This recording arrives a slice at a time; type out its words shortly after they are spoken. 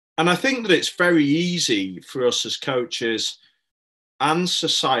And I think that it's very easy for us as coaches and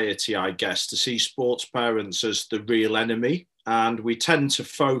society, I guess, to see sports parents as the real enemy. And we tend to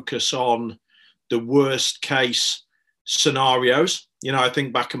focus on the worst case scenarios. I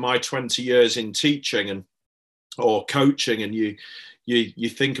think back in my 20 years in teaching or coaching, and you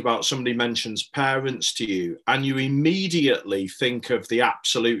think about, somebody mentions parents to you and you immediately think of the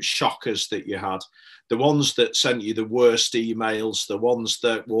absolute shockers that you had, the ones that sent you the worst emails, the ones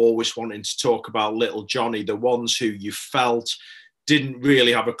that were always wanting to talk about little Johnny, the ones who you felt didn't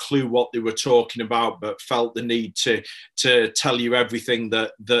really have a clue what they were talking about, but felt the need to tell you everything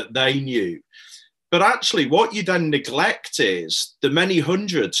that they knew. But actually what you then neglect is the many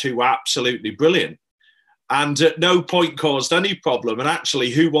hundreds who were absolutely brilliant and at no point caused any problem, and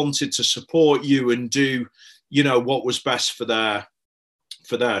actually who wanted to support you and do, what was best for their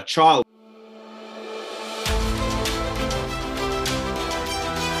child.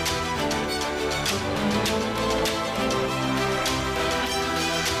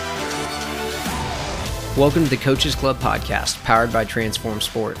 Welcome to the Coaches Club podcast, powered by Transform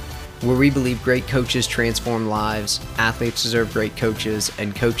Sport, where we believe great coaches transform lives, athletes deserve great coaches,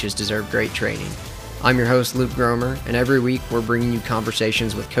 and coaches deserve great training. I'm your host, Luke Gromer, and every week we're bringing you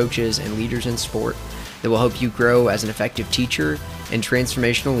conversations with coaches and leaders in sport that will help you grow as an effective teacher and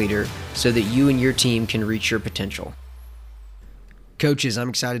transformational leader so that you and your team can reach your potential. Coaches, I'm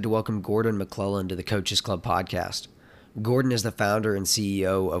excited to welcome Gordon MacLelland to the Coaches Club podcast. Gordon is the founder and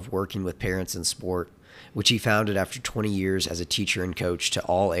CEO of Working with Parents in Sport, which he founded after 20 years as a teacher and coach to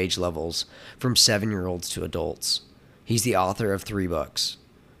all age levels, from 7-year-olds to adults. He's the author of 3 books.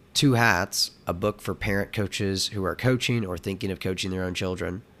 2 Hats, a book for parent coaches who are coaching or thinking of coaching their own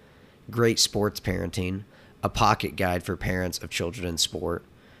children. Great Sports Parenting, a pocket guide for parents of children in sport.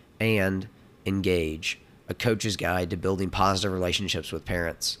 And Engage, a coach's guide to building positive relationships with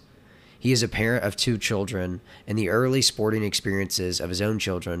parents. He is a parent of 2 children, and the early sporting experiences of his own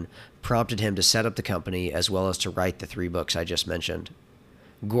children prompted him to set up the company as well as to write the 3 books I just mentioned.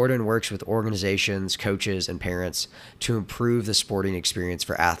 Gordon works with organizations, coaches, and parents to improve the sporting experience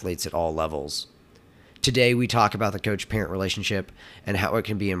for athletes at all levels. Today, we talk about the coach-parent relationship and how it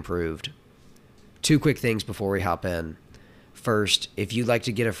can be improved. 2 quick things before we hop in. First, if you'd like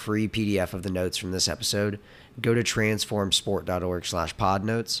to get a free PDF of the notes from this episode, go to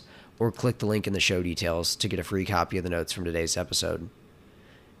transformsport.org/podnotes or click the link in the show details to get a free copy of the notes from today's episode.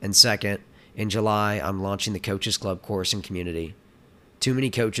 And second, in July, I'm launching the Coaches Club course and community. Too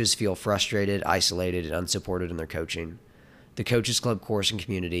many coaches feel frustrated, isolated, and unsupported in their coaching. The Coaches Club course and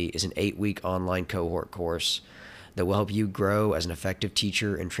community is an 8-week online cohort course that will help you grow as an effective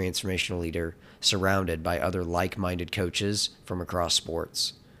teacher and transformational leader surrounded by other like-minded coaches from across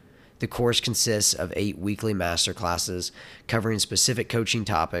sports. The course consists of 8 weekly masterclasses covering specific coaching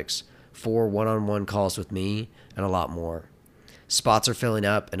topics, 4 one-on-one calls with me, and a lot more. Spots are filling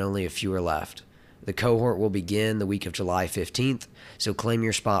up and only a few are left. The cohort will begin the week of July 15th, so claim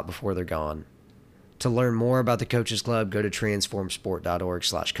your spot before they're gone. To learn more about the Coaches Club, go to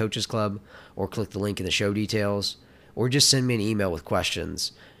transformsport.org/coachesclub or click the link in the show details, or just send me an email with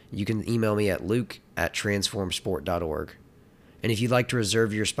questions. You can email me at luke@transformsport.org. And if you'd like to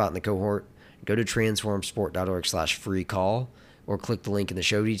reserve your spot in the cohort, go to transformsport.org/free call or click the link in the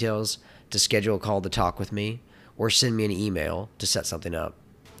show details to schedule a call to talk with me or send me an email to set something up.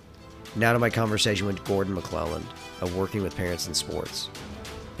 Now to my conversation with Gordon MacLelland of Working with Parents in Sports.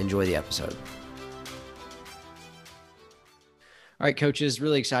 Enjoy the episode. All right, coaches,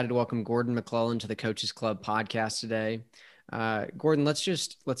 really excited to welcome Gordon MacLelland to the Coaches Club podcast today. Gordon, let's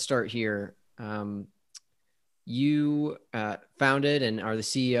start here. You founded and are the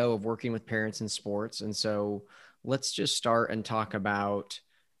CEO of Working with Parents in Sports. And so let's just start and talk about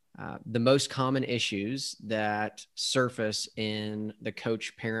the most common issues that surface in the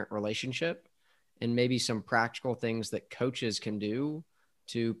coach-parent relationship and maybe some practical things that coaches can do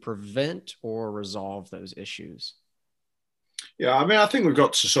to prevent or resolve those issues. Yeah, I think we've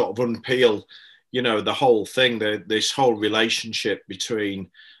got to sort of unpeel, the whole thing, this whole relationship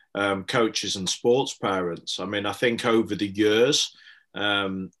between coaches and sports parents. I think over the years,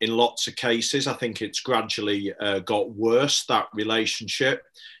 in lots of cases, I think it's gradually got worse, that relationship,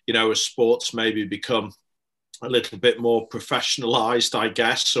 as sports maybe become a little bit more professionalized, I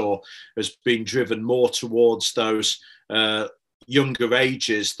guess, or has been driven more towards those younger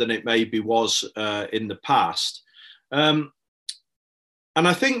ages than it maybe was in the past. And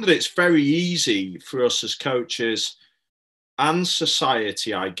I think that it's very easy for us as coaches and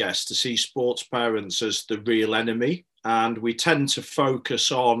society, I guess, to see sports parents as the real enemy. And we tend to focus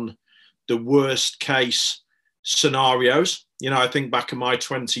on the worst case scenarios. I think back in my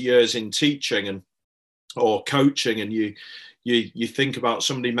 20 years in teaching or coaching, and you think about,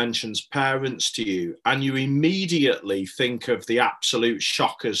 somebody mentions parents to you and you immediately think of the absolute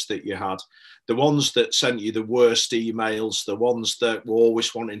shockers that you had, the ones that sent you the worst emails, the ones that were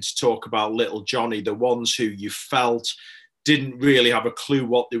always wanting to talk about little Johnny, the ones who you felt didn't really have a clue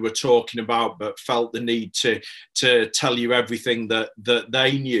what they were talking about, but felt the need to tell you everything that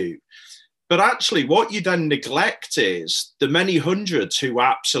they knew. But actually, what you then neglect is the many hundreds who were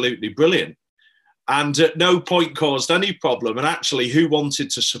absolutely brilliant and at no point caused any problem, and actually who wanted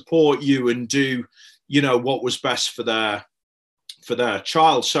to support you and do, what was best for their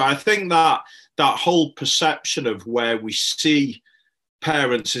child. So I think that whole perception of where we see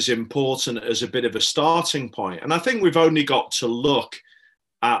parents is important as a bit of a starting point. And I think we've only got to look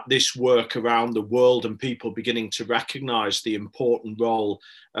at this work around the world and people beginning to recognize the important role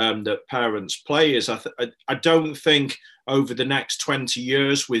that parents play. I don't think over the next 20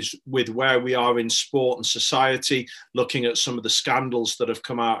 years with where we are in sport and society, looking at some of the scandals that have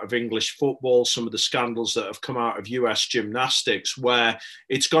come out of English football, some of the scandals that have come out of US gymnastics, where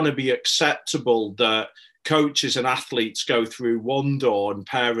it's going to be acceptable that coaches and athletes go through one door and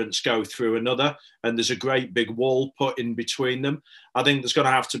parents go through another, and there's a great big wall put in between them. I think there's going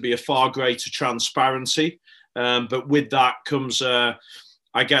to have to be a far greater transparency, but with that comes a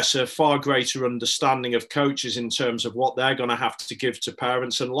far greater understanding of coaches in terms of what they're going to have to give to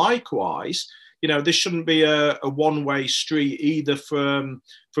parents. And likewise, this shouldn't be a one-way street either from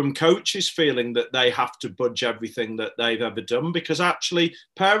coaches feeling that they have to budge everything that they've ever done, because actually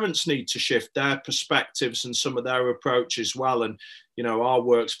parents need to shift their perspectives and some of their approach as well. And, our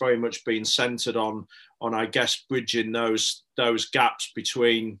work's very much been centered on bridging those gaps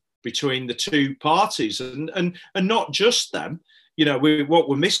between the two parties and not just them. What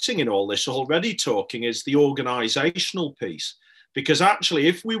we're missing in all this already talking is the organizational piece. Because actually,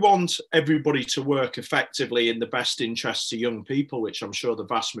 if we want everybody to work effectively in the best interests of young people, which I'm sure the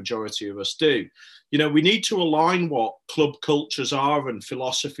vast majority of us do, we need to align what club cultures are and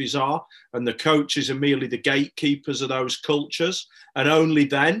philosophies are, and the coaches are merely the gatekeepers of those cultures. And only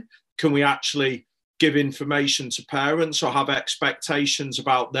then can we actually give information to parents or have expectations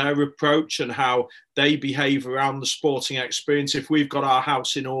about their approach and how they behave around the sporting experience if we've got our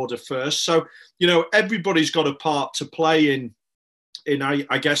house in order first. So, everybody's got a part to play in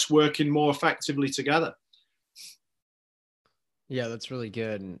working more effectively together. Yeah, that's really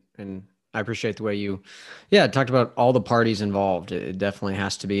good. And I appreciate the way you, talked about all the parties involved. It definitely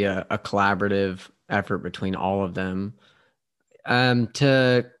has to be a collaborative effort between all of them.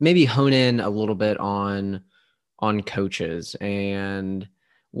 To maybe hone in a little bit on coaches, and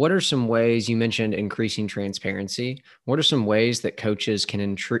what are some ways, you mentioned increasing transparency. What are some ways that coaches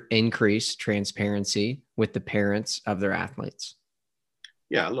can increase transparency with the parents of their athletes?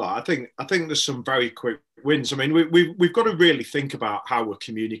 Yeah, look, I think there's some very quick wins. I mean, we've got to really think about how we're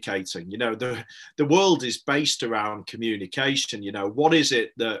communicating. The world is based around communication. What is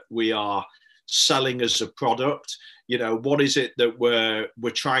it that we are selling as a product? What is it that we're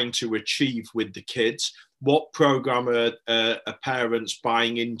trying to achieve with the kids? What program are parents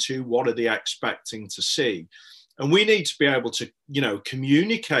buying into? What are they expecting to see? And we need to be able to,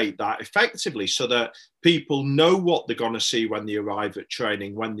 communicate that effectively so that people know what they're going to see when they arrive at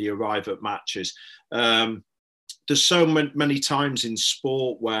training, when they arrive at matches. There's so many times in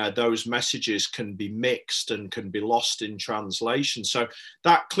sport where those messages can be mixed and can be lost in translation. So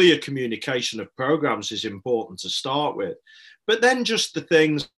that clear communication of programs is important to start with. But then just the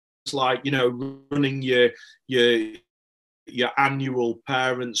things like, running your annual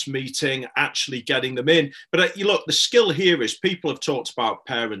parents meeting, actually getting them in. But look, the skill here is people have talked about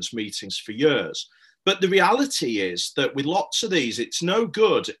parents meetings for years. But the reality is that with lots of these, it's no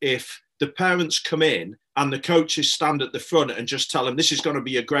good if the parents come in and the coaches stand at the front and just tell them this is going to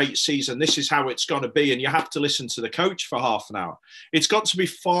be a great season, this is how it's going to be, and you have to listen to the coach for half an hour. It's got to be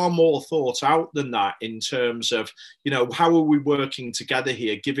far more thought out than that in terms of, how are we working together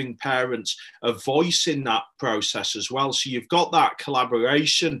here, giving parents a voice in that process as well. So you've got that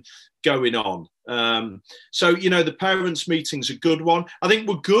collaboration going on. The parents meeting's a good one. I think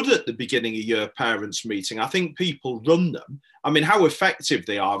we're good at the beginning of your parents meeting. I think people run them. I mean, how effective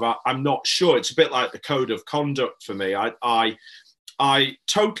they are, I'm not sure. It's a bit like the code of conduct for me. I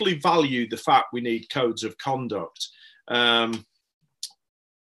totally value the fact we need codes of conduct.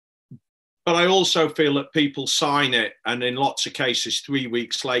 But I also feel that people sign it, and in lots of cases, 3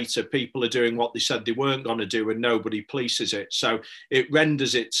 weeks later, people are doing what they said they weren't going to do and nobody polices it. So it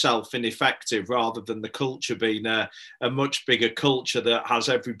renders itself ineffective rather than the culture being a much bigger culture that has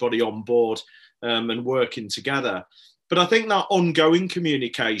everybody on board and working together. But I think that ongoing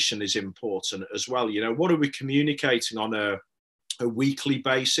communication is important as well. You know, what are we communicating on a weekly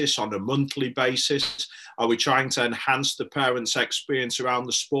basis, on a monthly basis? Are we trying to enhance the parents' experience around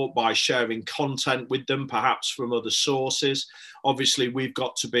the sport by sharing content with them, perhaps from other sources? Obviously, we've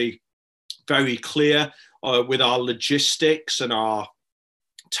got to be very clear with our logistics and our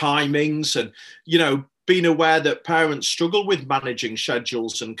timings, and, you know, being aware that parents struggle with managing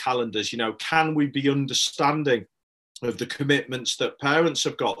schedules and calendars. You know, can we be understanding of the commitments that parents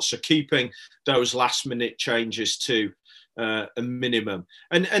have got? So keeping those last minute changes to a minimum.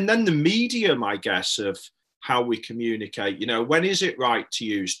 And then the medium, I guess, of how we communicate. You know, when is it right to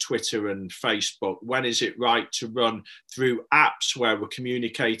use Twitter and Facebook? When is it right to run through apps where we're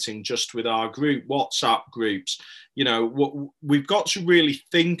communicating just with our group, WhatsApp groups? You know, we've got to really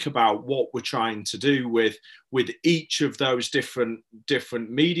think about what we're trying to do with each of those different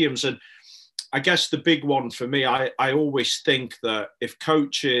mediums. And I guess the big one for me, I always think that if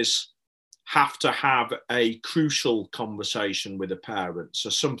coaches have to have a crucial conversation with a parent, so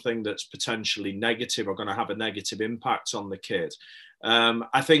something that's potentially negative or going to have a negative impact on the kid,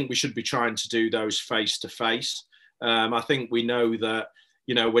 I think we should be trying to do those face to face. I think we know that,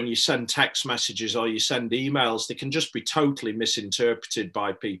 you know, when you send text messages or you send emails, they can just be totally misinterpreted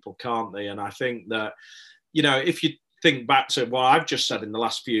by people, can't they? And I think that, you know, if you think back to what I've just said in the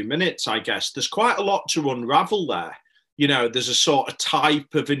last few minutes, I guess there's quite a lot to unravel there. You know, there's a sort of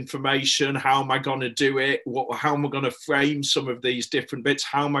type of information. How am I going to do it? How am I going to frame some of these different bits?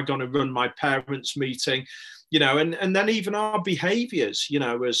 How am I going to run my parents' meeting? You know, and then even our behaviors, you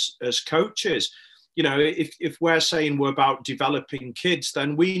know, as coaches. You know, if we're saying we're about developing kids,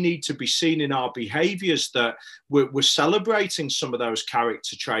 then we need to be seen in our behaviors that we're celebrating some of those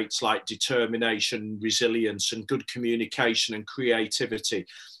character traits like determination, resilience, and good communication and creativity.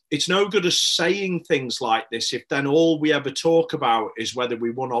 It's no good us saying things like this if then all we ever talk about is whether we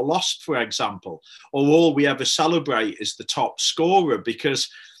won or lost, for example, or all we ever celebrate is the top scorer, because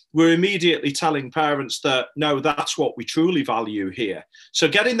we're immediately telling parents that, no, that's what we truly value here. So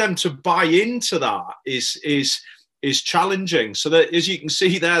getting them to buy into that is challenging. So that, as you can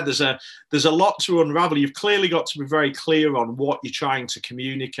see there, there's a lot to unravel. You've clearly got to be very clear on what you're trying to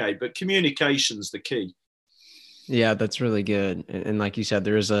communicate, but communication's the key. Yeah, that's really good. And like you said,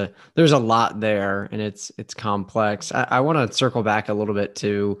 there's a lot there, and it's complex. I want to circle back a little bit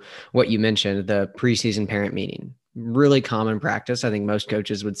to what you mentioned, the preseason parent meeting. Really common practice. I think most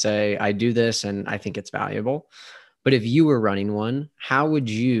coaches would say, I do this and I think it's valuable. But if you were running one, how would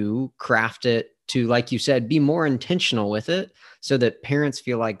you craft it to, like you said, be more intentional with it so that parents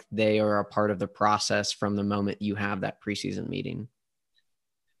feel like they are a part of the process from the moment you have that preseason meeting?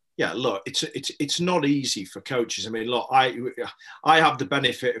 Yeah, look, it's not easy for coaches. I mean, look, I have the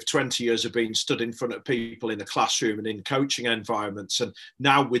benefit of 20 years of being stood in front of people in the classroom and in coaching environments. And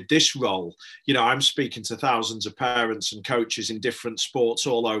now with this role, you know, I'm speaking to thousands of parents and coaches in different sports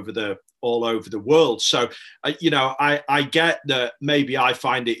all over the world. So, you know, I get that maybe I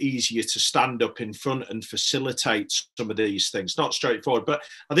find it easier to stand up in front and facilitate some of these things. Not straightforward, but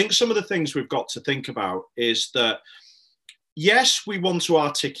I think some of the things we've got to think about is that, yes, we want to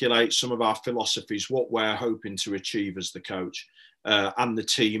articulate some of our philosophies, what we're hoping to achieve as the coach and the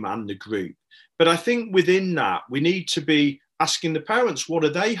team and the group. But I think within that, we need to be asking the parents, what are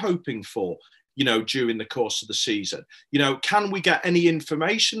they hoping for, you know, during the course of the season? You know, can we get any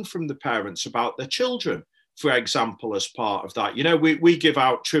information from the parents about their children, for example, as part of that? You know, we give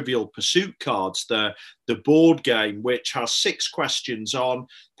out Trivial Pursuit cards, the board game, which has 6 questions on.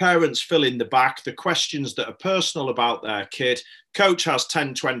 Parents fill in the back, the questions that are personal about their kid. Coach has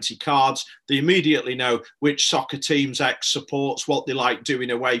 10, 20 cards. They immediately know which soccer teams X supports, what they like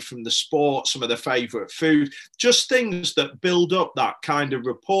doing away from the sport, some of their favourite food, just things that build up that kind of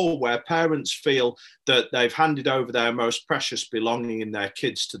rapport where parents feel that they've handed over their most precious belonging in their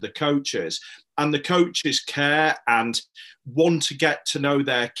kids to the coaches. And the coaches care and want to get to know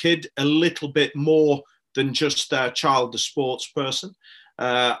their kid a little bit more than just their child, the sports person.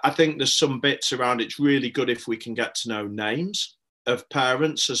 I think there's some bits around it's really good if we can get to know names of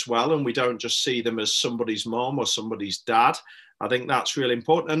parents as well, and we don't just see them as somebody's mom or somebody's dad. I think that's really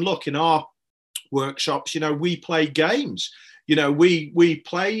important. And look, in our workshops, you know, we play games. You know, we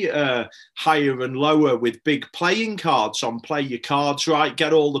play higher and lower with big playing cards on Play Your Cards Right,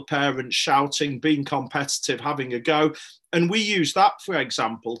 get all the parents shouting, being competitive, having a go. And we use that, for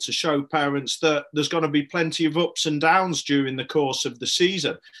example, to show parents that there's going to be plenty of ups and downs during the course of the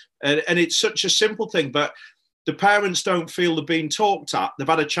season. And it's such a simple thing, but the parents don't feel they're being talked at. They've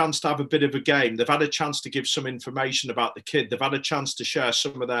had a chance to have a bit of a game. They've had a chance to give some information about the kid. They've had a chance to share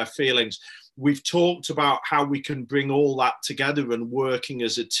some of their feelings. We've talked about how we can bring all that together and working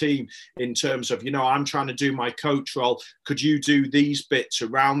as a team in terms of, I'm trying to do my coach role. Could you do these bits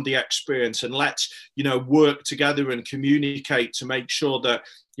around the experience? And let's, work together and communicate to make sure that,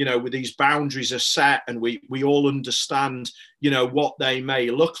 with these boundaries are set and we all understand, what they may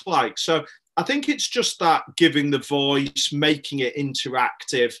look like. So I think it's just that giving the voice, making it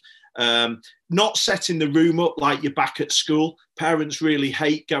interactive, not setting the room up like you're back at school. Parents really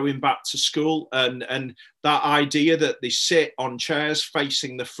hate going back to school, and that idea that they sit on chairs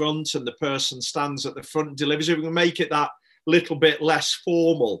facing the front and the person stands at the front and delivers. If we can make it that little bit less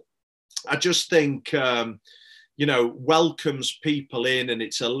formal, I just think, welcomes people in, and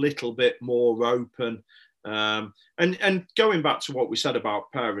it's a little bit more open. And going back to what we said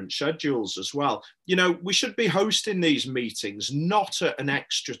about parent schedules as well, we should be hosting these meetings not at an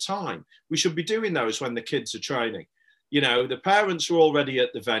extra time. We should be doing those when the kids are training. The parents are already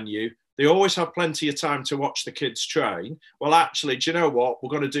at the venue. They always have plenty of time to watch the kids train. Well, actually, do you know what? We're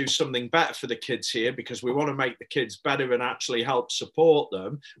going to do something better for the kids here because we want to make the kids better and actually help support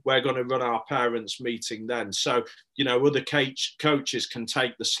them. We're going to run our parents' meeting then. So, other coaches can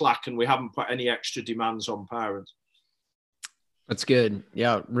take the slack, and we haven't put any extra demands on parents. That's good.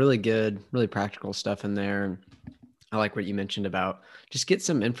 Yeah, really good, really practical stuff in there. I like what you mentioned about just get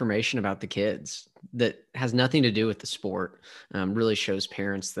some information about the kids that has nothing to do with the sport. Really shows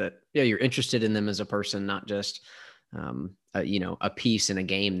parents that, you're interested in them as a person, not just, a piece in a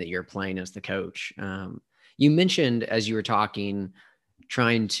game that you're playing as the coach. You mentioned as you were talking,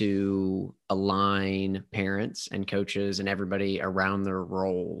 trying to align parents and coaches and everybody around their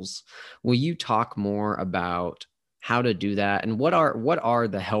roles. Will you talk more about how to do that, and what are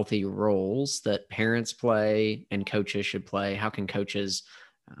the healthy roles that parents play and coaches should play? How can coaches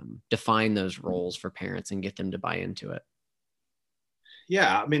define those roles for parents and get them to buy into it?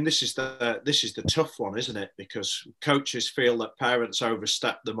 Yeah, I mean, this is the tough one, isn't it? Because coaches feel that parents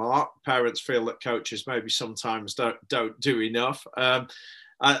overstep the mark. Parents feel that coaches maybe sometimes don't do enough.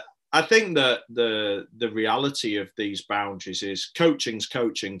 I think that the reality of these boundaries is coaching's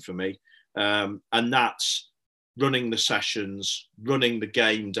coaching for me, and that's running the sessions, running the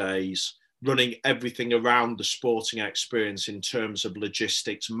game days, running everything around the sporting experience in terms of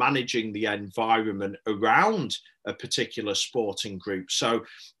logistics, managing the environment around a particular sporting group. So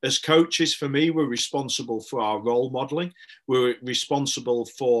as coaches, for me, we're responsible for our role modeling. We're responsible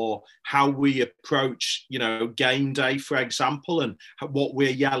for how we approach, game day, for example, and what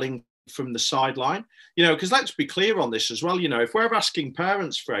we're yelling from the sideline, because let's be clear on this as well. If we're asking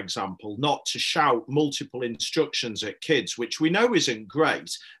parents, for example, not to shout multiple instructions at kids, which we know isn't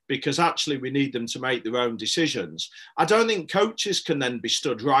great because actually we need them to make their own decisions, I don't think coaches can then be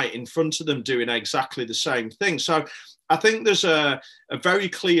stood right in front of them doing exactly the same thing. So I think there's a very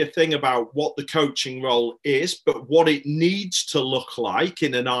clear thing about what the coaching role is, but what it needs to look like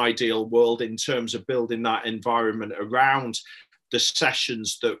in an ideal world in terms of building that environment around the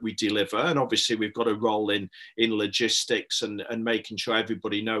sessions that we deliver. And obviously we've got a role in logistics and making sure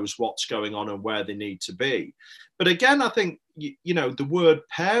everybody knows what's going on and where they need to be. But again, I think, the word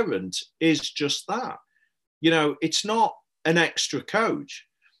parent is just that. It's not an extra coach.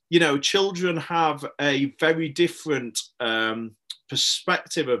 Children have a very different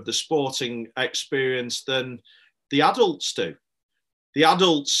perspective of the sporting experience than the adults do. The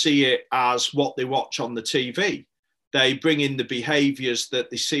adults see it as what they watch on the TV. They bring in the behaviours that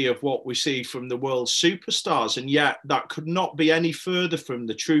they see of what we see from the world's superstars. And yet that could not be any further from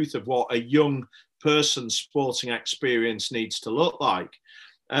the truth of what a young person's sporting experience needs to look like.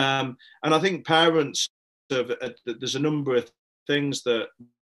 And I think parents, there's a number of things that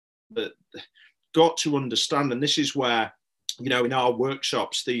got to understand. And this is where, in our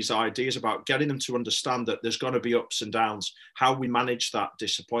workshops, these ideas about getting them to understand that there's going to be ups and downs, how we manage that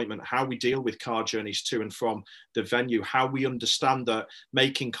disappointment, how we deal with car journeys to and from the venue, how we understand that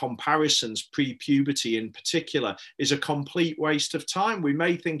making comparisons pre-puberty in particular is a complete waste of time. We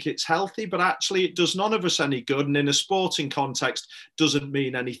may think it's healthy, but actually it does none of us any good. And in a sporting context, doesn't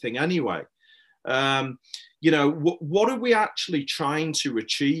mean anything anyway. What are we actually trying to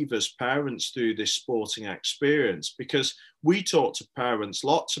achieve as parents through this sporting experience? Because we talk to parents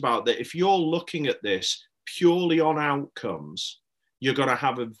lots about that. If you're looking at this purely on outcomes, you're going to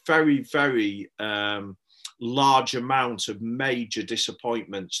have a very, very large amount of major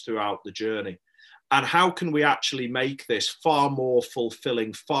disappointments throughout the journey. And how can we actually make this far more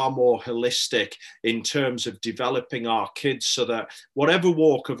fulfilling, far more holistic in terms of developing our kids so that whatever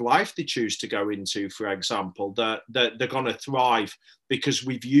walk of life they choose to go into, for example, that they're going to thrive because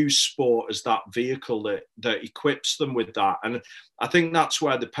we've used sport as that vehicle that equips them with that. And I think that's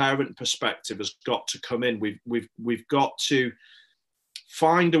where the parent perspective has got to come in. We've got to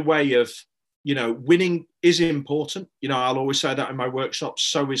find a way of, winning is important. I'll always say that in my workshops,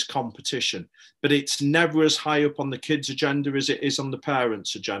 so is competition, but it's never as high up on the kids' agenda as it is on the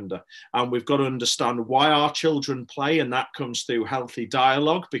parents' agenda. And we've got to understand why our children play, and that comes through healthy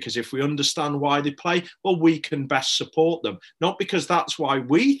dialogue, because if we understand why they play, well, we can best support them, not because that's why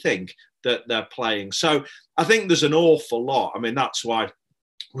we think that they're playing. So I think there's an awful lot. I mean, that's why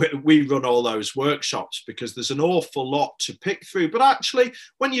we run all those workshops, because there's an awful lot to pick through. But actually,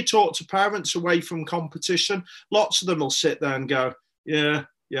 when you talk to parents away from competition, lots of them will sit there and go, yeah,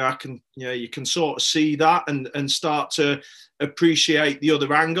 I can, you can sort of see that and start to appreciate the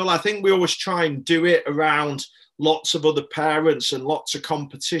other angle. I think we always try and do it around lots of other parents and lots of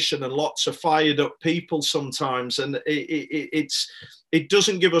competition and lots of fired up people sometimes. And it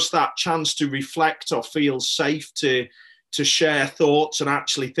doesn't give us that chance to reflect or feel safe to share thoughts and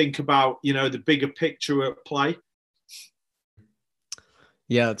actually think about, the bigger picture at play.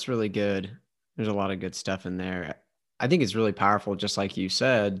 Yeah, it's really good. There's a lot of good stuff in there. I think it's really powerful, just like you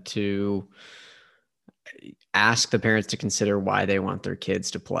said, to ask the parents to consider why they want their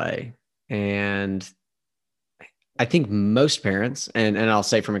kids to play. And I think most parents, and I'll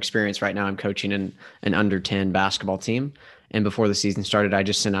say from experience right now, I'm coaching an under 10 basketball team. And before the season started, I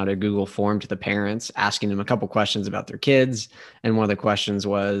just sent out a Google form to the parents, asking them a couple questions about their kids. And one of the questions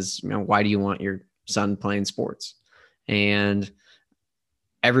was, why do you want your son playing sports? And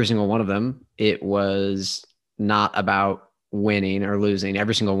every single one of them, it was not about winning or losing.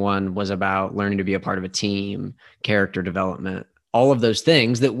 Every single one was about learning to be a part of a team, character development, all of those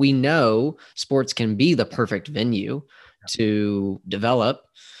things that we know sports can be the perfect venue to develop.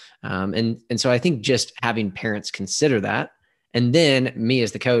 And so I think just having parents consider that. And then me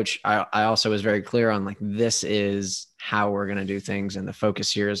as the coach, I also was very clear on this is how we're going to do things. And the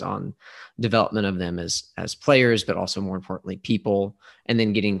focus here is on development of them as players, but also more importantly, people. And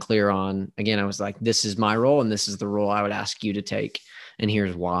then getting clear on, again, I was like, this is my role and this is the role I would ask you to take. And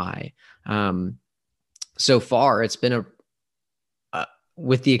here's why. So far, it's been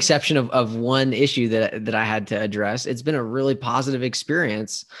with the exception of one issue that I had to address, it's been a really positive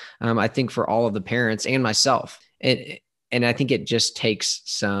experience. I think for all of the parents and myself. And I think it just takes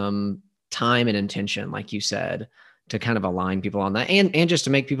some time and intention, like you said, to kind of align people on that and just to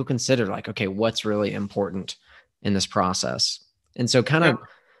make people consider okay, what's really important in this process. And so kind of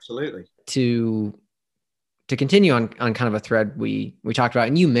absolutely to continue on kind of a thread we talked about,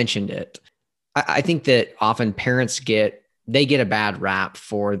 and you mentioned it. I think that often parents get a bad rap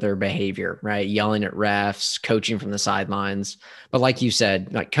for their behavior, right? Yelling at refs, coaching from the sidelines. But like you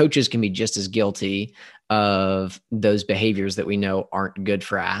said, coaches can be just as guilty of those behaviors that we know aren't good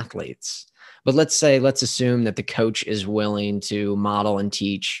for athletes. But let's assume that the coach is willing to model and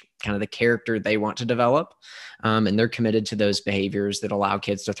teach kind of the character they want to develop, and they're committed to those behaviors that allow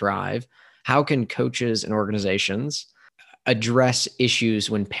kids to thrive. How can coaches and organizations address issues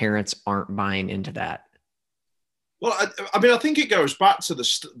when parents aren't buying into that? Well, I mean, I think it goes back to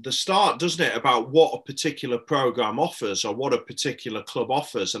the start, doesn't it, about what a particular program offers or what a particular club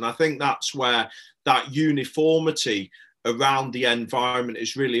offers. And I think that's where that uniformity around the environment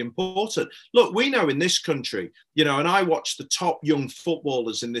is really important. Look, we know in this country, and I watch the top young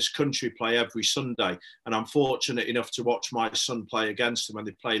footballers in this country play every Sunday. And I'm fortunate enough to watch my son play against them when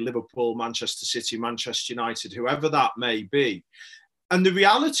they play Liverpool, Manchester City, Manchester United, whoever that may be. And the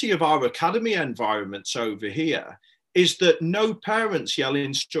reality of our academy environments over here is that no parents yell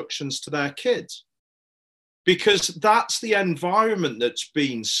instructions to their kids, because that's the environment that's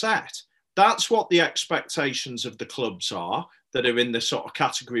been set. That's what the expectations of the clubs are that are in the sort of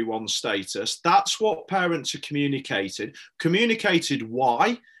category 1 status. That's what parents are communicated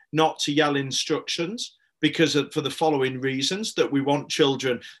why not to yell instructions, because for the following reasons, that we want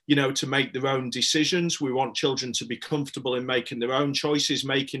children, to make their own decisions. We want children to be comfortable in making their own choices,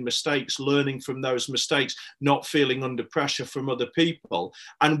 making mistakes, learning from those mistakes, not feeling under pressure from other people.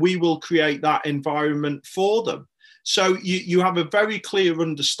 And we will create that environment for them. So you have a very clear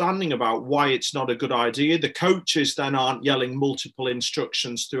understanding about why it's not a good idea. The coaches then aren't yelling multiple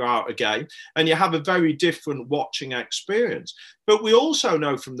instructions throughout a game, and you have a very different watching experience. But we also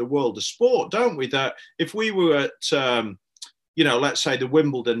know from the world of sport, don't we, that if we were at, let's say the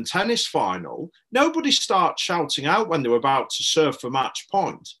Wimbledon tennis final, nobody starts shouting out when they're about to serve for match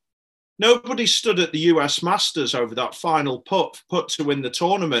point. Nobody stood at the US Masters over that final put to win the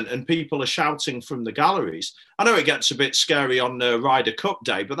tournament, and people are shouting from the galleries. I know it gets a bit scary on Ryder Cup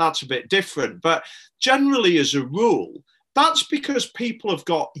day, but that's a bit different. But generally, as a rule, that's because people have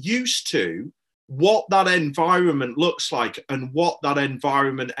got used to what that environment looks like and what that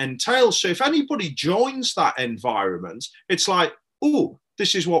environment entails. So if anybody joins that environment, it's like, oh,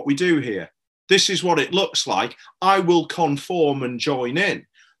 this is what we do here. This is what it looks like. I will conform and join in.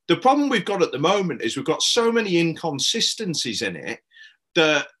 The problem we've got at the moment is we've got so many inconsistencies in it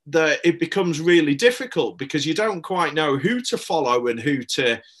that it becomes really difficult, because you don't quite know who to follow and who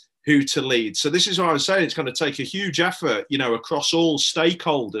to lead. So this is why I was saying it's going to take a huge effort, across all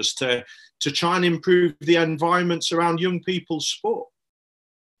stakeholders to try and improve the environments around young people's sport.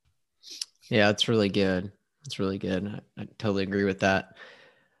 Yeah, it's really good. It's really good. I totally agree with that.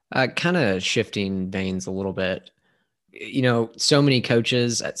 Kind of shifting veins a little bit. So many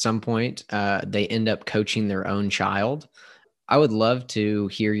coaches at some point, they end up coaching their own child. I would love to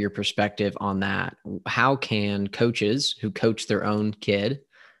hear your perspective on that. How can coaches who coach their own kid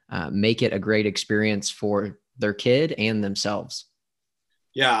make it a great experience for their kid and themselves?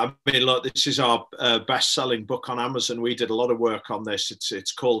 Yeah, I mean, look, this is our best-selling book on Amazon. We did a lot of work on this.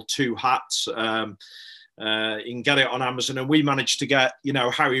 It's called Two Hats. You can get it on Amazon, and we managed to get,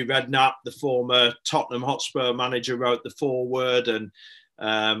 Harry Redknapp, the former Tottenham Hotspur manager, wrote the foreword, and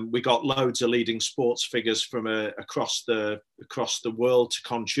we got loads of leading sports figures from across the world to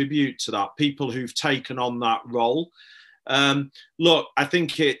contribute to that. People who've taken on that role. Look, I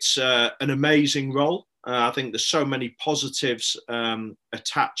think it's an amazing role. I think there's so many positives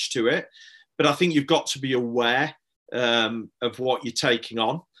attached to it, but I think you've got to be aware of what you're taking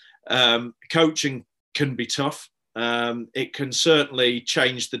on. Coaching can be tough. It can certainly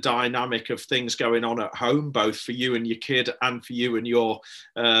change the dynamic of things going on at home, both for you and your kid and for you and your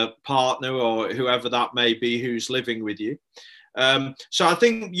partner or whoever that may be who's living with you. So I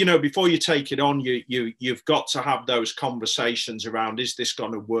think, before you take it on, you've got to have those conversations around, is this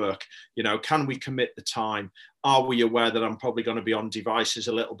going to work? Can we commit the time? Are we aware that I'm probably going to be on devices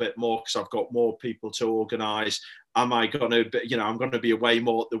a little bit more because I've got more people to organise? Am I going to, I'm going to be away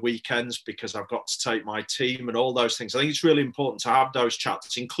more at the weekends because I've got to take my team and all those things. I think it's really important to have those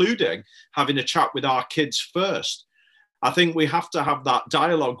chats, including having a chat with our kids first. I think we have to have that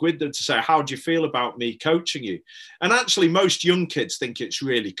dialogue with them to say, how do you feel about me coaching you? And actually, most young kids think it's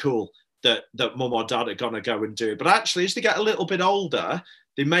really cool that mum or dad are going to go and do it. But actually, as they get a little bit older,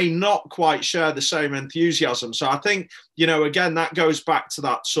 they may not quite share the same enthusiasm. So I think, again, that goes back to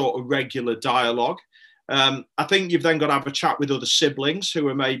that sort of regular dialogue. I think you've then got to have a chat with other siblings who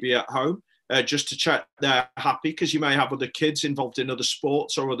are maybe at home. Just to check they're happy, because you may have other kids involved in other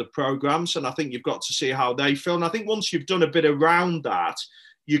sports or other programs. And I think you've got to see how they feel. And I think once you've done a bit around that,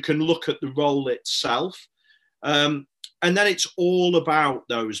 you can look at the role itself. And then it's all about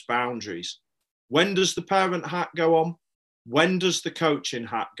those boundaries. When does the parent hat go on? When does the coaching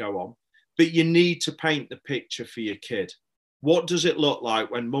hat go on? But you need to paint the picture for your kid. What does it look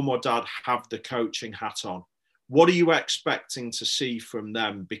like when mum or dad have the coaching hat on? What are you expecting to see from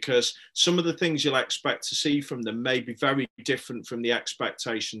them? Because some of the things you'll expect to see from them may be very different from the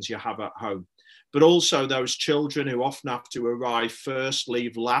expectations you have at home. But also those children who often have to arrive first,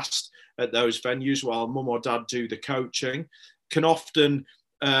 leave last at those venues while mum or dad do the coaching, can often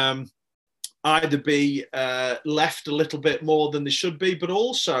either be left a little bit more than they should be, but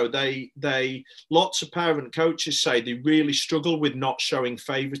also lots of parent coaches say they really struggle with not showing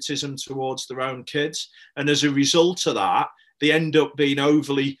favoritism towards their own kids. And as a result of that, they end up being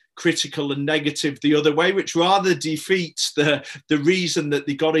overly critical and negative the other way, which rather defeats the reason that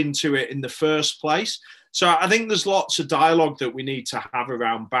they got into it in the first place. So I think there's lots of dialogue that we need to have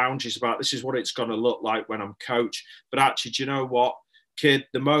around boundaries about this is what it's going to look like when I'm coach. But actually, do you know what? Kid,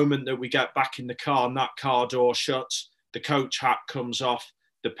 the moment that we get back in the car and that car door shuts, the coach hat comes off,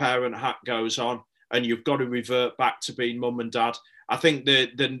 the parent hat goes on, and you've got to revert back to being mum and dad. I think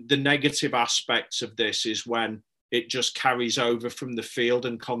the negative aspects of this is when it just carries over from the field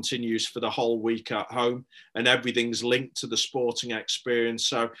and continues for the whole week at home, and everything's linked to the sporting experience.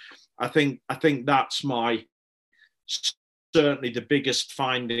 So I think that's certainly the biggest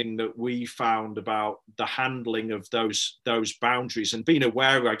finding that we found about the handling of those boundaries, and being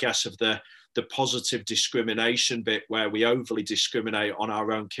aware, I guess, of the positive discrimination bit where we overly discriminate on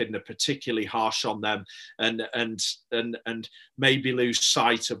our own kid and are particularly harsh on them and maybe lose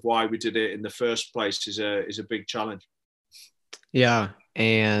sight of why we did it in the first place is a big challenge. Yeah.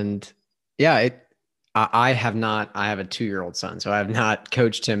 And yeah, I have not. I have a 2-year-old son, so I have not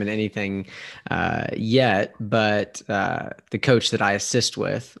coached him in anything yet. But the coach that I assist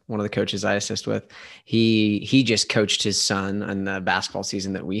with, one of the coaches I assist with, he just coached his son in the basketball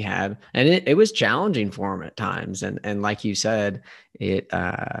season that we had, and it was challenging for him at times. And like you said,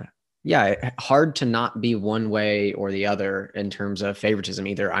 hard to not be one way or the other in terms of favoritism.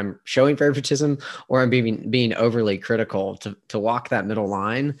 Either I'm showing favoritism or I'm being overly critical. To walk that middle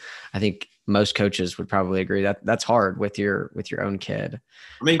line, I think most coaches would probably agree that that's hard with your own kid.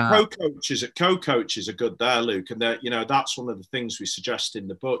 I mean, co-coaches are good there, Luke, and that's one of the things we suggest in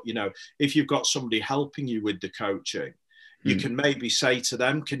the book. If you've got somebody helping you with the coaching, you can maybe say to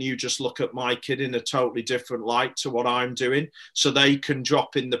them, can you just look at my kid in a totally different light to what I'm doing? So they can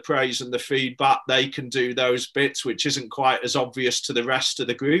drop in the praise and the feedback. They can do those bits, which isn't quite as obvious to the rest of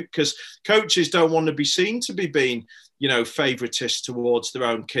the group, because coaches don't want to be seen to be being, favouritists towards their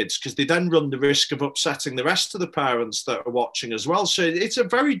own kids, because they then run the risk of upsetting the rest of the parents that are watching as well. So it's a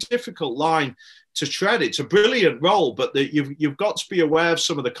very difficult line to tread. It's a brilliant role, but you've got to be aware of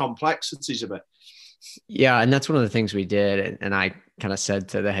some of the complexities of it. Yeah. And that's one of the things we did. And I kind of said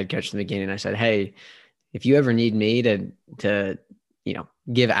to the head coach in the beginning, I said, hey, if you ever need me to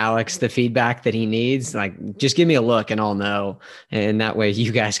give Alex the feedback that he needs, like, just give me a look and I'll know. And that way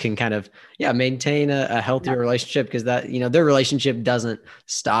you guys can kind of, maintain a healthier relationship, because that, their relationship doesn't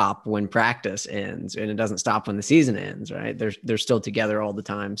stop when practice ends, and it doesn't stop when the season ends, right? They're still together all the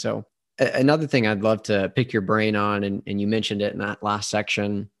time. So another thing I'd love to pick your brain on, and you mentioned it in that last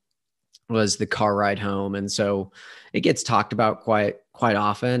section, was the car ride home. And so it gets talked about quite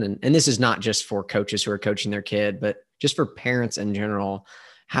often. And this is not just for coaches who are coaching their kid, but just for parents in general.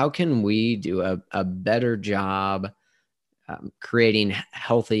 How can we do a better job creating a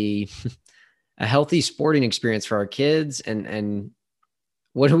healthy sporting experience for our kids? And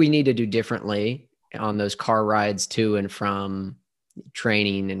what do we need to do differently on those car rides to and from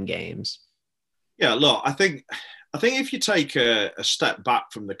training and games? Yeah, look, I think if you take a step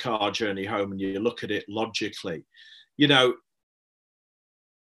back from the car journey home and you look at it logically,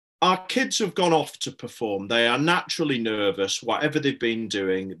 our kids have gone off to perform. They are naturally nervous, whatever they've been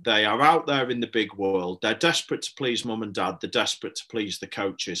doing. They are out there in the big world. They're desperate to please mum and dad. They're desperate to please the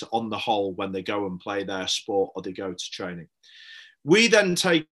coaches on the whole when they go and play their sport or they go to training. We then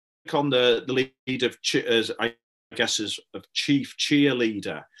take on the lead of, of chief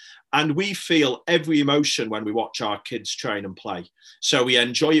cheerleader. And we feel every emotion when we watch our kids train and play. So we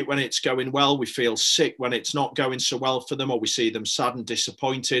enjoy it when it's going well. We feel sick when it's not going so well for them, or we see them sad and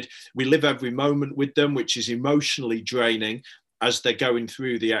disappointed. We live every moment with them, which is emotionally draining as they're going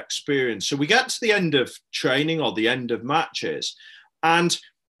through the experience. So we get to the end of training or the end of matches, and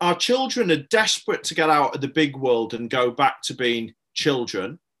our children are desperate to get out of the big world and go back to being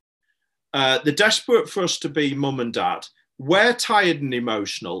children. They're desperate for us to be mum and dad. We're tired and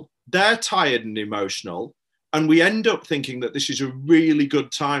emotional. They're tired and emotional, and we end up thinking that this is a really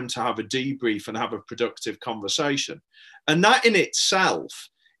good time to have a debrief and have a productive conversation. And that in itself,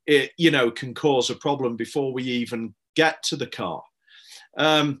 can cause a problem before we even get to the car.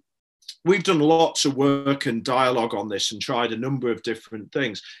 We've done lots of work and dialogue on this and tried a number of different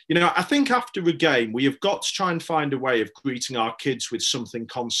things. I think after a game, we have got to try and find a way of greeting our kids with something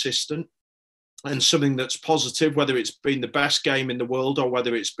consistent and something that's positive, whether it's been the best game in the world or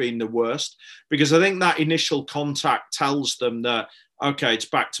whether it's been the worst, because I think that initial contact tells them that, okay, it's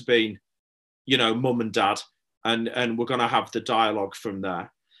back to being, mum and dad, and we're going to have the dialogue from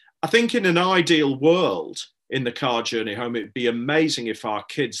there. I think in an ideal world in the car journey home, it'd be amazing if our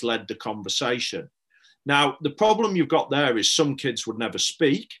kids led the conversation. Now, the problem you've got there is some kids would never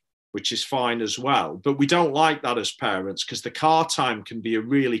speak, which is fine as well. But we don't like that as parents, because the car time can be a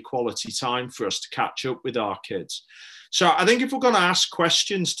really quality time for us to catch up with our kids. So I think if we're going to ask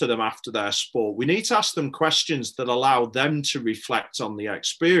questions to them after their sport, we need to ask them questions that allow them to reflect on the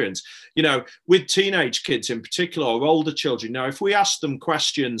experience. With teenage kids in particular, or older children, if we ask them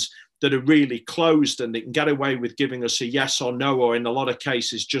questions that are really closed and they can get away with giving us a yes or no, or in a lot of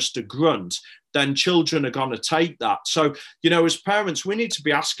cases just a grunt, then children are going to take that. So, as parents, we need to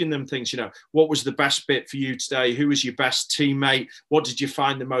be asking them things, what was the best bit for you today? Who was your best teammate? What did you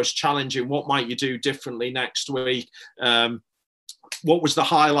find the most challenging? What might you do differently next week? What was the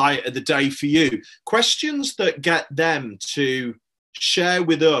highlight of the day for you? Questions that get them to share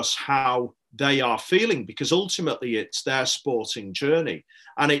with us how they are feeling, because ultimately it's their sporting journey.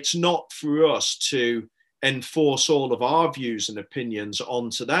 And it's not for us to enforce all of our views and opinions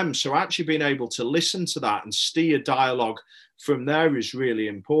onto them. So actually being able to listen to that and steer dialogue from there is really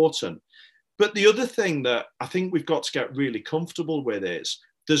important. But the other thing that I think we've got to get really comfortable with is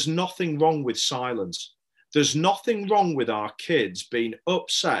there's nothing wrong with silence. There's nothing wrong with our kids being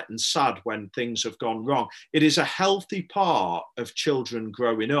upset and sad when things have gone wrong. It is a healthy part of children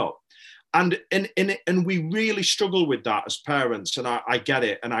growing up. And we really struggle with that as parents, and I get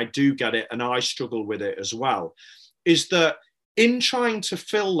it, and I do get it, and I struggle with it as well, is that in trying to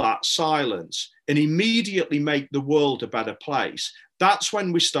fill that silence and immediately make the world a better place, that's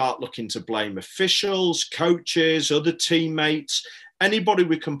when we start looking to blame officials, coaches, other teammates, anybody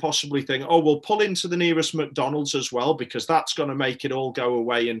we can possibly think, oh, we'll pull into the nearest McDonald's as well, because that's going to make it all go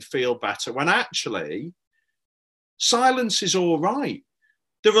away and feel better, when actually silence is all right.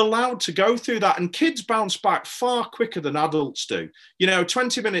 They're allowed to go through that, and kids bounce back far quicker than adults do.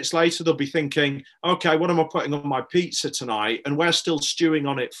 20 minutes later, they'll be thinking, okay, what am I putting on my pizza tonight? And we're still stewing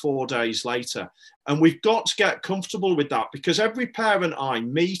on it 4 days later. And we've got to get comfortable with that, because every parent I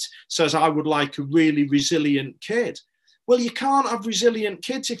meet says, I would like a really resilient kid. Well, you can't have resilient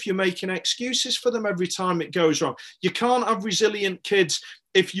kids if you're making excuses for them every time it goes wrong. You can't have resilient kids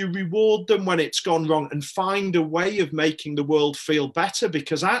if you reward them when it's gone wrong and find a way of making the world feel better,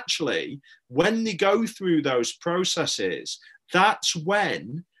 because actually, when they go through those processes, that's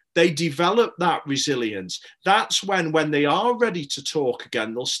when they develop that resilience. That's when they are ready to talk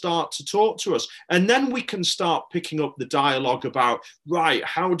again, they'll start to talk to us. And then we can start picking up the dialogue about, right,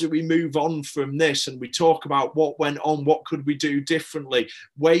 how do we move on from this? And we talk about what went on, what could we do differently,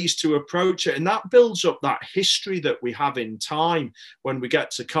 ways to approach it. And that builds up that history that we have in time when we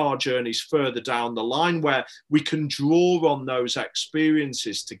get to car journeys further down the line, where we can draw on those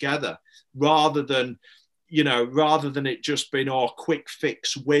experiences together, rather than it just being our quick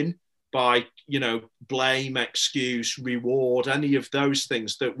fix win by, blame, excuse, reward, any of those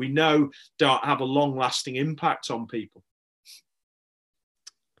things that we know don't have a long lasting impact on people.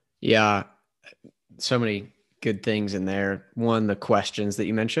 Yeah. So many good things in there. One, the questions that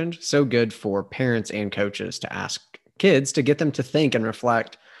you mentioned, so good for parents and coaches to ask kids to get them to think and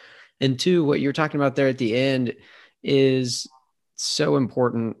reflect. And two, what you're talking about there at the end is so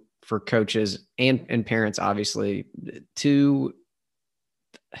important for coaches and parents, obviously, to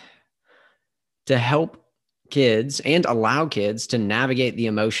help kids and allow kids to navigate the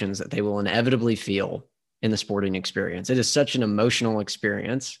emotions that they will inevitably feel in the sporting experience. It is such an emotional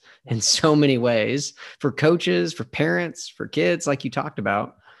experience in so many ways for coaches, for parents, for kids, like you talked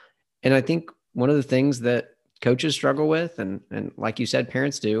about. And I think one of the things that coaches struggle with, and like you said,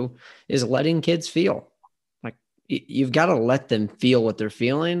 parents do, is letting kids feel. You've got to let them feel what they're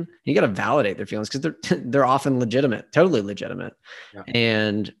feeling. You got to validate their feelings, because they're often legitimate, totally legitimate. Yeah.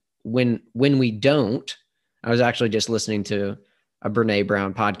 And when we don't, I was actually just listening to a Brene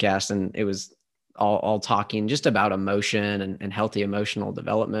Brown podcast, and it was all talking just about emotion and healthy emotional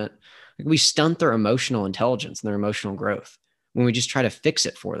development. We stunt their emotional intelligence and their emotional growth when we just try to fix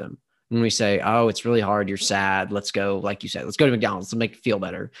it for them. When we say, oh, it's really hard, you're sad, let's go, like you said, let's go to McDonald's, let's make it feel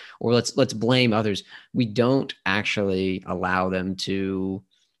better, or let's blame others. We don't actually allow them to,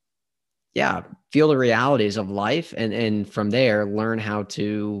 feel the realities of life, and from there, learn how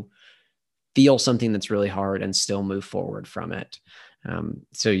to feel something that's really hard and still move forward from it.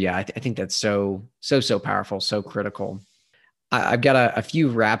 I think that's so powerful, so critical. I've got a few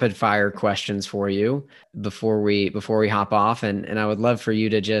rapid fire questions for you before we hop off. And I would love for you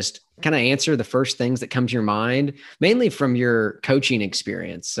to just kind of answer the first things that come to your mind, mainly from your coaching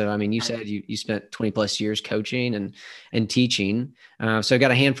experience. So, I mean, you said you spent 20 plus years coaching and teaching. So I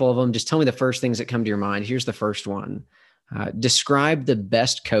got a handful of them. Just tell me the first things that come to your mind. Here's the first one. Describe the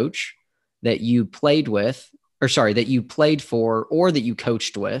best coach that you played with, that you played for, or that you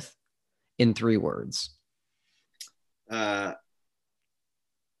coached with, in 3 words.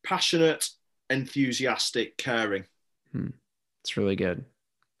 Passionate, enthusiastic, caring. It's really good.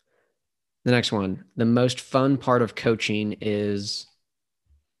 The next one, the most fun part of coaching is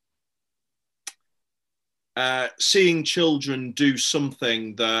seeing children do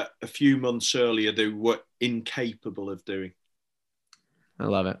something that a few months earlier they were incapable of doing. I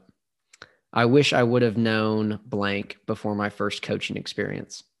love it. I wish I would have known blank before my first coaching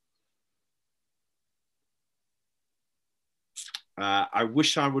experience. I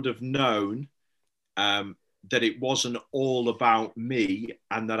wish I would have known that it wasn't all about me,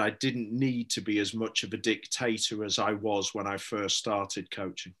 and that I didn't need to be as much of a dictator as I was when I first started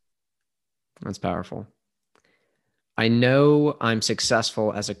coaching. That's powerful. I know I'm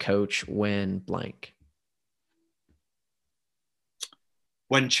successful as a coach when blank.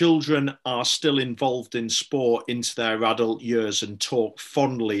 When children are still involved in sport into their adult years and talk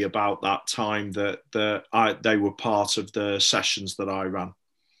fondly about that time that they were part of the sessions that I ran.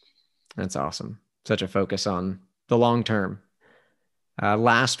 That's awesome. Such a focus on the long term.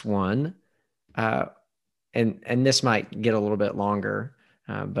 Last one, and this might get a little bit longer,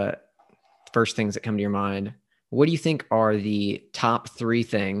 but first things that come to your mind. What do you think are the top 3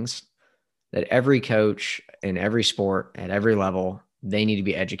 things that every coach in every sport at every level, they need to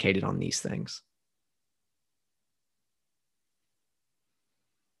be educated on these things?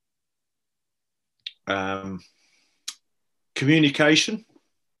 Communication,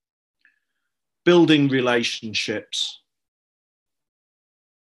 building relationships,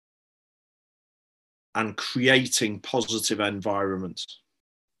 and creating positive environments.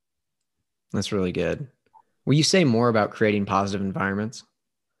 That's really good. Will you say more about creating positive environments?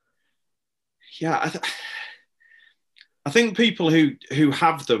 Yeah, I think people who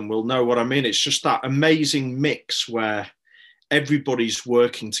have them will know what I mean. It's just that amazing mix where everybody's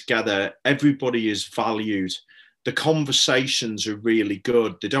working together, everybody is valued. The conversations are really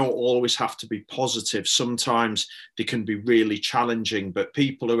good. They don't always have to be positive. Sometimes they can be really challenging, but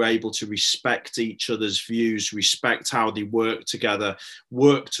people are able to respect each other's views, respect how they work together,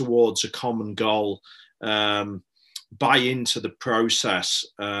 work towards a common goal, buy into the process.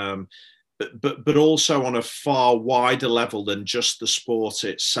 But also on a far wider level than just the sport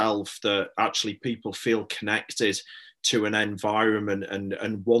itself, that actually people feel connected to an environment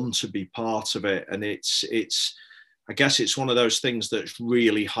and want to be part of it. And it's I guess it's one of those things that's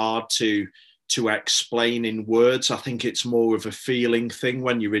really hard to explain in words. I think it's more of a feeling thing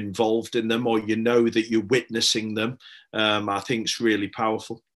when you're involved in them, or you know that you're witnessing them. I think it's really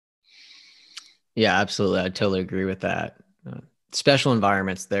powerful. Yeah, absolutely. I totally agree with that. Special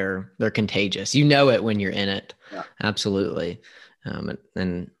environments, they're contagious. You know it when you're in it. Yeah. Absolutely.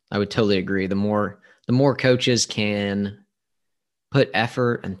 And I would totally agree. The more coaches can put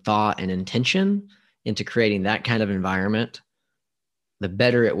effort and thought and intention into creating that kind of environment, the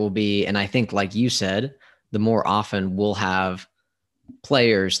better it will be. And I think, like you said, the more often we'll have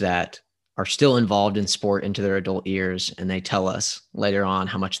players that are still involved in sport into their adult years, and they tell us later on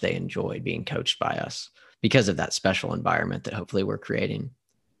how much they enjoyed being coached by us because of that special environment that hopefully we're creating.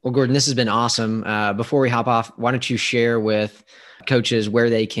 Well, Gordon, this has been awesome. Before we hop off, why don't you share with coaches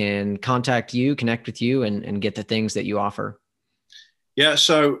where they can contact you, connect with you, and get the things that you offer? Yeah,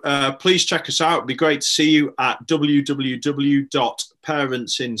 so please check us out. It'd be great to see you at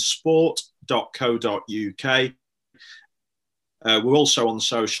www.parentsinsport.co.uk. We're also on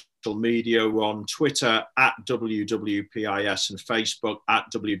social media. We're on Twitter at WWPIS and Facebook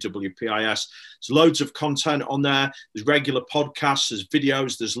at WWPIS. There's loads of content on there. There's regular podcasts, there's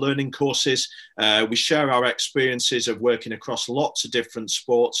videos, there's learning courses. We share our experiences of working across lots of different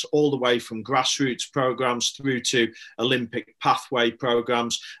sports, all the way from grassroots programs through to Olympic pathway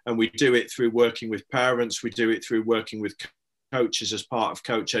programs. And we do it through working with parents. We do it through working with coaches as part of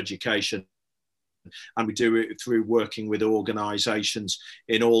coach education. And we do it through working with organisations,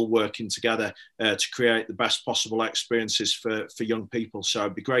 in all working together to create the best possible experiences for young people. So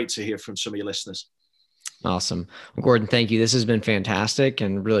it'd be great to hear from some of your listeners. Awesome. Well, Gordon, thank you. This has been fantastic,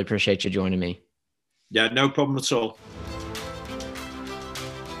 and really appreciate you joining me. Yeah, no problem at all.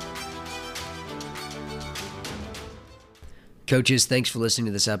 Coaches, thanks for listening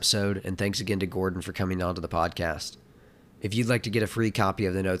to this episode, and thanks again to Gordon for coming on to the podcast. If you'd like to get a free copy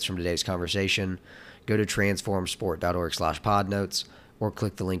of the notes from today's conversation, go to transformsport.org/podnotes or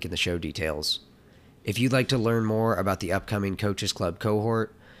click the link in the show details. If you'd like to learn more about the upcoming Coaches Club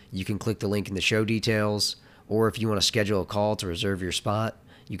cohort, you can click the link in the show details, or if you want to schedule a call to reserve your spot,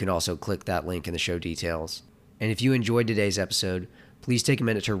 you can also click that link in the show details. And if you enjoyed today's episode, please take a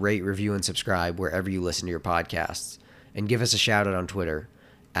minute to rate, review, and subscribe wherever you listen to your podcasts, and give us a shout out on Twitter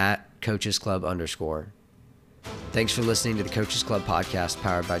at @CoachesClub_. Thanks for listening to the Coaches Club podcast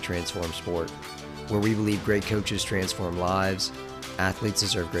powered by Transform Sport, where we believe great coaches transform lives, athletes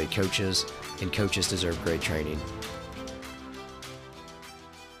deserve great coaches, and coaches deserve great training.